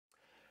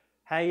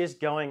How is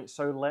going?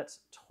 So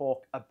let's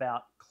talk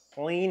about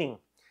cleaning.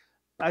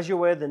 As you're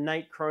aware, the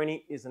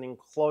NateChrony is an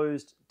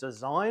enclosed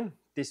design.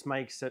 This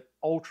makes it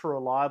ultra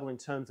reliable in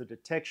terms of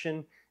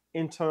detection.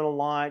 Internal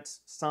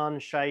lights, sun,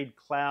 shade,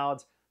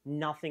 clouds,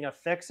 nothing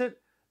affects it.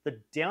 The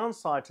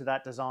downside to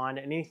that design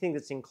and anything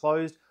that's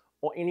enclosed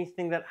or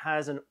anything that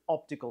has an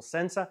optical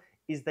sensor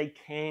is they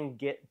can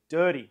get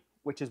dirty,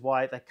 which is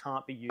why they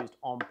can't be used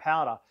on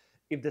powder.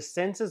 If the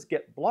sensors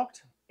get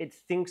blocked, it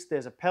thinks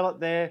there's a pellet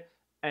there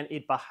and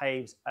it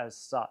behaves as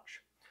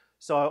such.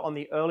 So on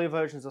the earlier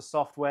versions of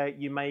software,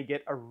 you may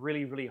get a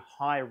really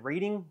high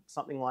reading,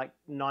 something like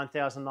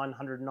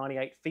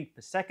 9,998 feet per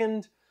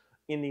second.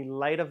 In the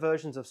later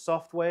versions of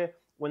software,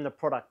 when the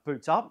product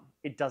boots up,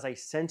 it does a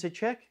sensor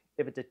check.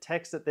 If it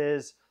detects that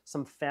there's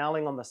some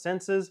fouling on the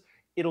sensors,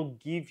 it'll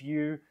give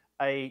you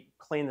a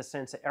clean the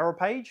sensor error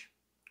page.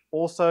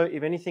 Also,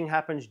 if anything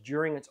happens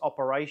during its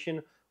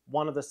operation,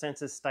 one of the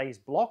sensors stays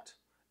blocked,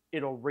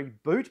 it'll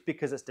reboot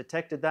because it's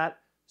detected that,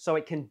 so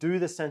it can do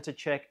the sensor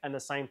check and the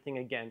same thing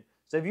again.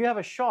 So if you have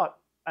a shot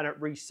and it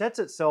resets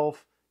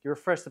itself, you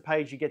refresh the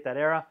page, you get that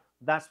error,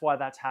 that's why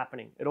that's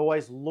happening. It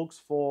always looks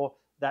for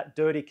that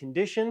dirty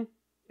condition.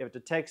 If it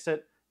detects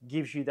it,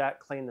 gives you that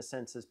clean the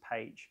sensors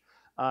page.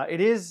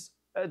 It is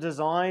a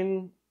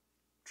design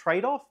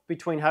trade-off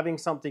between having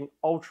something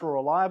ultra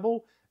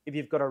reliable. If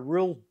you've got a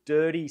real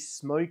dirty,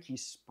 smoky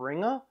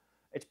Springer,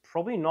 it's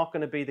probably not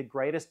going to be the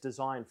greatest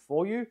design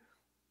for you.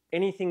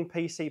 Anything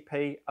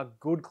PCP, a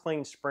good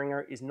clean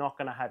Springer is not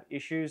going to have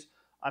issues.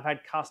 I've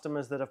had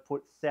customers that have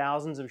put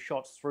thousands of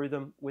shots through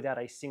them without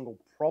a single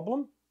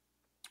problem.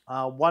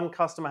 One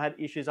customer had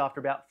issues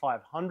after about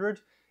 500.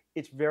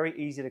 It's very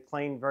easy to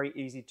clean, very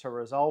easy to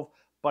resolve.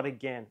 But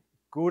again,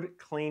 good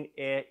clean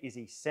air is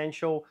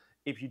essential.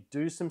 If you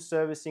do some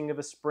servicing of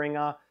a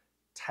Springer,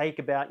 take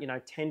about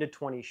 10 to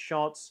 20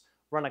 shots,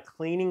 run a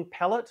cleaning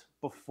pellet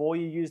before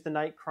you use the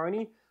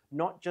NateChrony.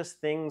 Not just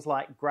things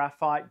like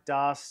graphite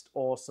dust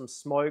or some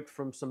smoke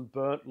from some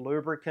burnt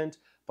lubricant,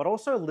 but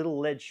also little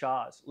lead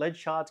shards. Lead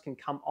shards can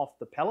come off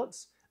the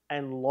pellets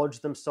and lodge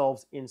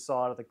themselves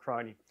inside of the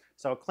Chrony.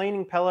 So a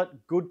cleaning pellet,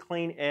 good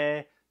clean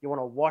air. You want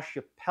to wash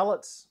your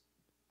pellets.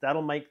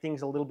 That'll make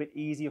things a little bit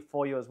easier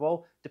for you as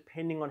well,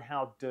 depending on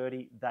how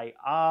dirty they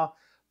are.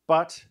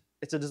 But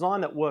it's a design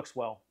that works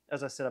well.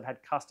 As I said, I've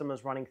had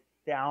customers running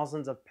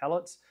thousands of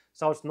pellets,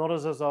 so it's not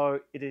as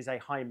though it is a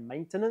high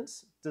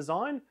maintenance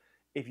design.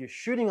 If you're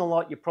shooting a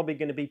lot, you're probably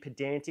going to be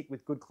pedantic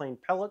with good clean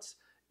pellets.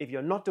 If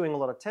you're not doing a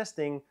lot of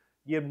testing,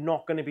 you're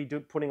not going to be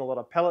putting a lot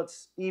of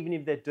pellets. Even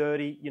if they're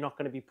dirty, you're not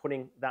going to be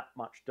putting that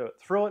much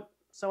dirt through it.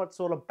 So it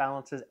sort of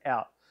balances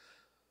out.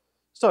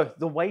 So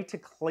the way to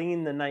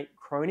clean the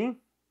NateChrony,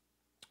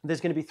 there's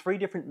going to be 3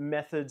 different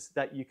methods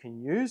that you can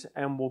use,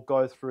 and we'll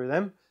go through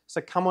them. So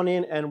come on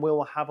in and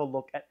we'll have a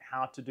look at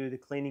how to do the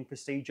cleaning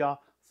procedure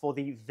for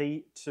the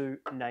V2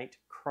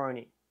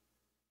 NateChrony.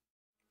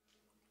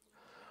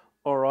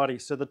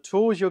 Alrighty, so the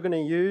tools you're going to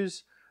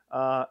use,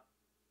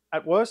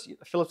 at worst,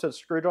 a Phillips head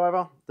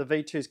screwdriver. The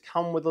V2s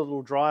come with a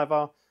little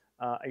driver,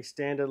 a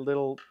standard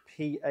little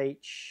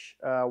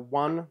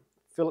PH1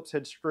 Phillips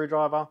head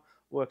screwdriver,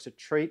 works a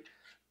treat.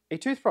 A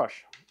toothbrush,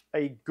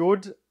 a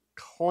good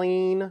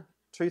clean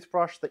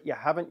toothbrush that you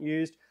haven't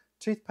used.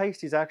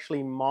 Toothpaste is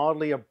actually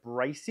mildly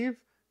abrasive.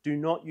 Do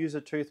not use a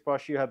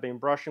toothbrush you have been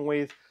brushing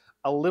with.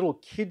 A little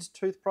kid's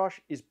toothbrush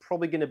is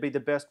probably going to be the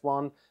best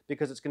one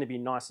because it's going to be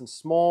nice and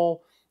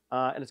small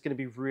and it's going to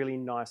be really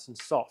nice and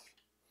soft.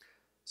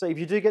 So if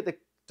you do get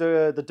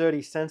the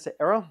dirty sensor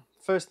error,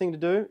 first thing to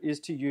do is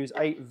to use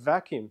a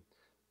vacuum.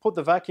 Put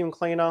the vacuum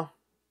cleaner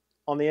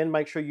on the end,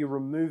 make sure you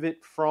remove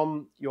it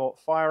from your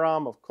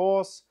firearm, of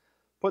course.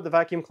 Put the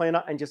vacuum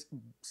cleaner and just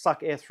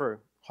suck air through.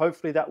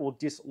 Hopefully that will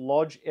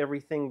dislodge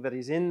everything that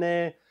is in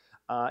there.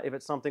 If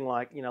it's something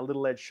like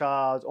little lead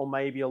shards or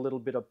maybe a little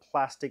bit of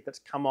plastic that's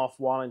come off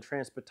while in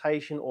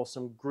transportation or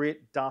some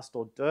grit, dust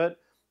or dirt,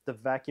 the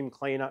vacuum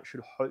cleaner should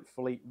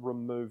hopefully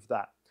remove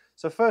that.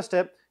 So first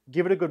step,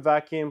 give it a good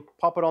vacuum,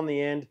 pop it on the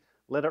end,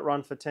 let it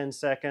run for 10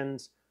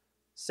 seconds,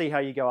 see how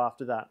you go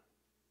after that.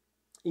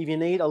 If you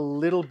need a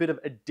little bit of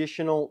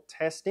additional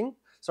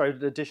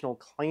additional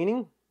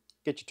cleaning,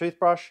 get your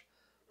toothbrush.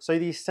 So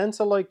the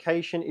sensor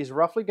location is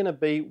roughly going to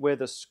be where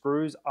the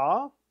screws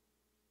are.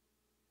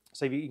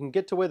 So if you can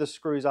get to where the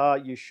screws are,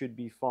 you should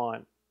be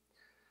fine.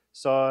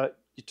 So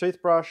your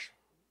toothbrush,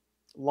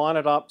 line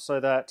it up so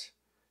that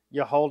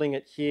you're holding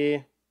it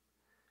here.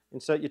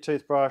 Insert your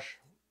toothbrush,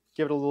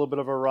 give it a little bit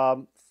of a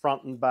rub,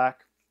 front and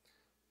back,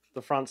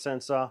 the front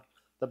sensor,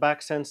 the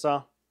back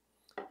sensor.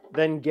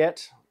 Then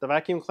get the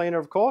vacuum cleaner,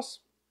 of course.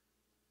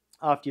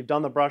 After you've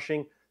done the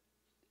brushing,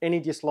 any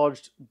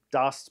dislodged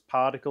dust,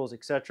 particles,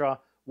 etc.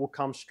 will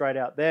come straight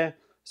out there.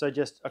 So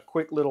just a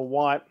quick little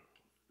wipe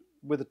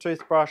with a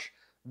toothbrush.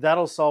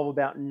 That'll solve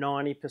about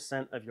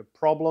 90% of your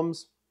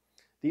problems.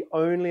 The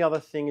only other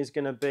thing is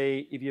going to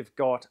be if you've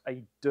got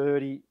a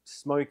dirty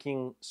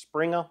smoking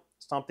Springer,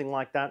 something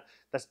like that,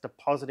 that's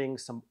depositing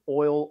some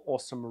oil or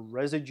some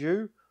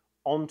residue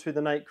onto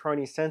the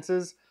NateChrony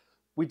sensors.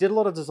 We did a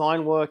lot of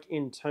design work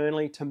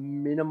internally to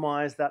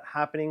minimize that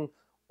happening.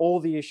 All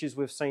the issues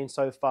we've seen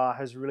so far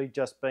has really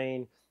just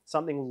been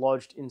something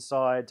lodged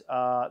inside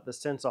the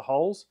sensor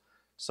holes.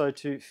 So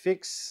to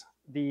fix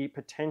the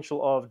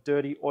potential of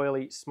dirty,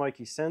 oily,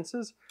 smoky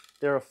sensors,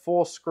 there are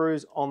 4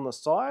 screws on the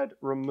side.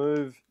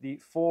 Remove the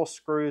 4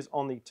 screws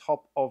on the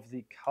top of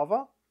the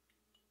cover.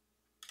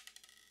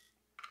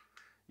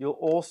 You'll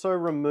also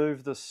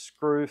remove the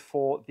screw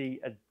for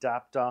the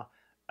adapter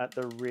at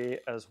the rear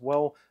as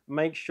well.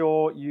 Make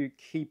sure you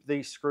keep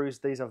these screws.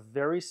 These are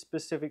very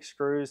specific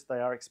screws. They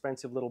are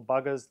expensive little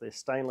buggers. They're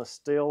stainless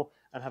steel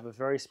and have a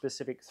very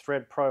specific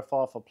thread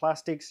profile for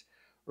plastics.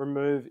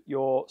 Remove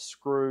your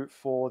screw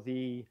for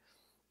the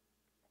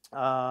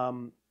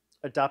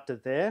adapter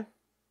there.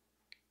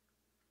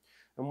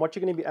 And what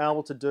you're going to be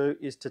able to do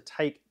is to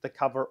take the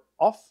cover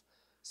off.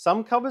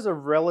 Some covers are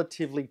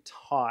relatively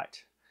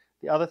tight.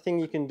 The other thing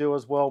you can do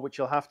as well, which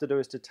you'll have to do,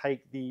 is to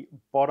take the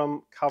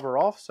bottom cover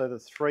off, so the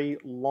 3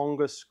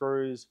 longer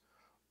screws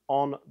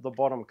on the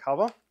bottom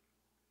cover,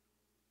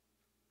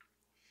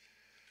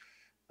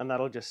 and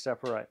that'll just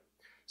separate.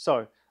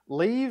 So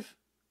leave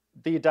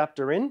the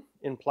adapter in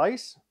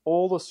place.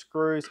 All the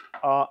screws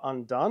are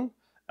undone,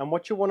 and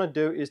what you want to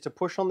do is to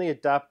push on the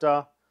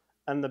adapter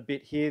and the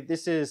bit here.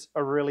 This is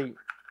a really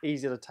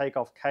easy to take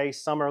off case.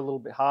 Some are a little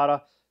bit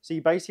harder. So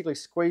you're basically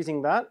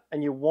squeezing that,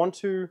 and you want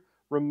to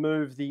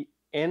remove the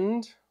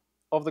end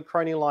of the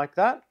Chrony like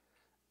that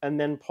and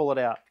then pull it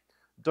out.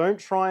 Don't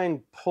try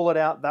and pull it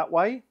out that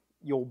way.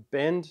 You'll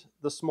bend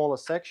the smaller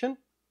section.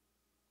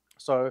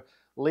 So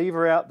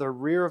lever out the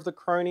rear of the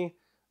Chrony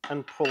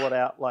and pull it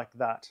out like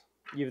that.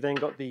 You've then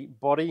got the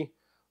body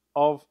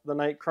of the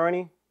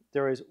NateChrony.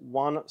 There is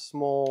 1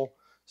 small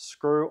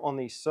screw on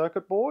the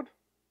circuit board.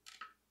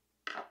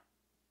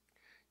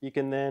 You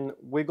can then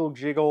wiggle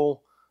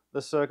jiggle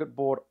the circuit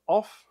board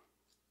off,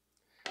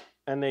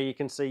 and there you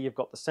can see you've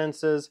got the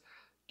sensors.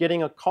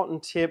 Getting a cotton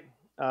tip,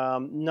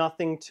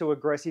 nothing too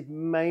aggressive,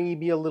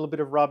 maybe a little bit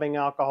of rubbing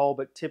alcohol,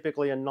 but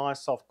typically a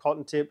nice soft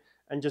cotton tip,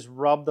 and just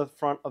rub the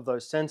front of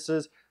those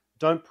sensors.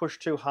 Don't push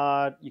too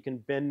hard. You can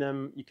bend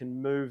them, you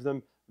can move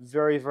them.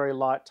 Very, very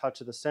light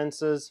touch of the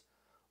sensors.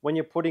 When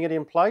you're putting it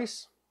in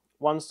place,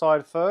 one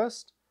side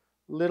first,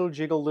 little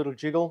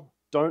jiggle.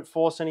 Don't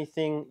force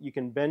anything, you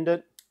can bend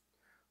it.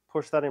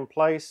 Push that in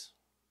place.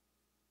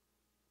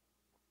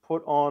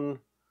 Put on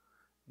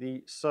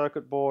the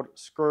circuit board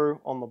screw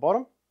on the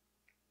bottom.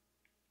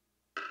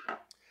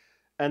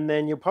 And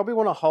then you'll probably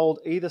want to hold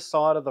either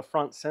side of the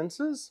front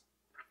sensors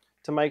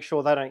to make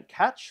sure they don't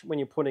catch when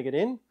you're putting it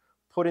in.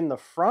 Put in the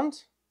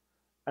front,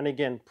 and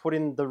again, put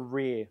in the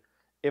rear.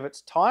 If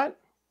it's tight,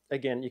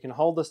 again, you can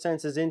hold the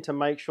sensors in to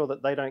make sure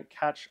that they don't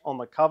catch on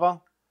the cover.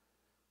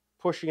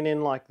 Pushing it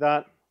in like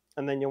that,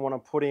 and then you'll want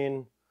to put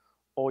in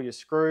all your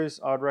screws.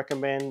 I'd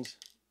recommend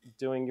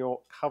doing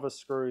your cover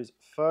screws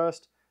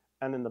first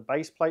and then the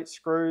base plate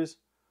screws.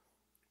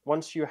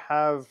 Once you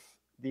have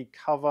the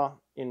cover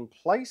in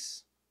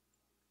place,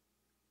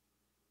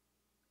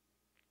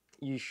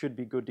 you should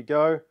be good to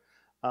go,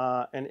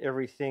 and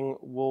everything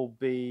will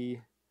be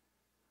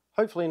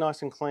hopefully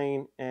nice and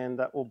clean, and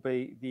that will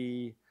be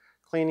the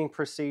cleaning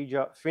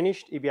procedure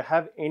finished. If you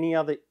have any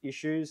other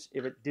issues,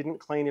 if it didn't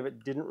clean, if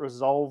it didn't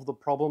resolve the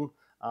problem,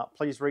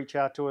 please reach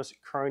out to us,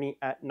 Chrony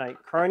at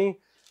NateChrony.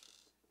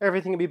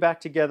 Everything will be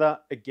back together.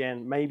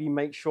 Again, maybe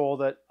make sure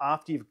that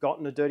after you've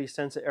gotten a dirty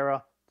sensor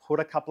error, put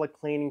a couple of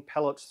cleaning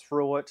pellets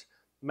through it.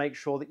 Make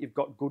sure that you've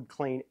got good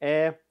clean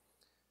air.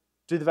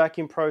 Do the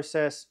vacuum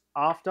process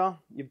after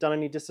you've done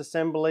any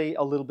disassembly.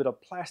 A little bit of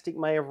plastic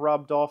may have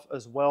rubbed off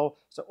as well.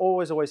 So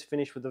always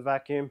finish with the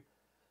vacuum.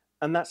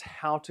 And that's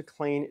how to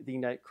clean the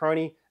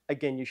NateChrony.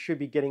 Again, you should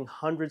be getting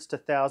hundreds to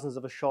thousands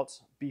of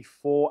shots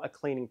before a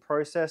cleaning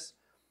process.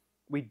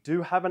 We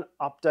do have an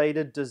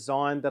updated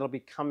design that'll be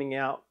coming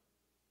out,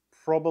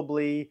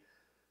 probably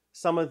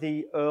some of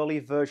the early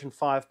version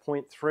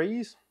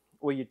 5.3s,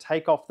 where you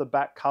take off the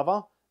back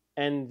cover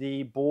and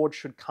the board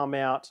should come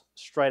out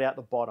straight out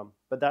the bottom.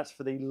 But that's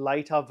for the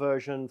later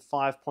version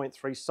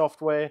 5.3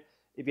 software.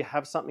 If you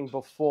have something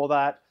before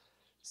that,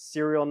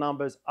 serial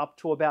numbers up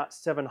to about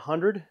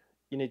 700,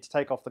 you need to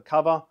take off the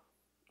cover.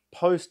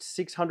 Post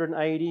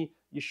 680,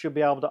 you should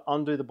be able to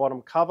undo the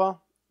bottom cover,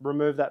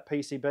 remove that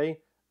PCB,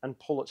 and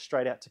pull it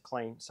straight out to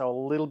clean. So a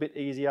little bit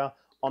easier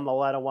on the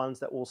latter ones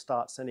that we'll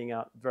start sending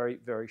out very,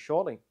 very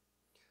shortly.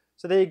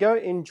 So there you go.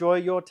 Enjoy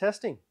your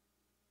testing.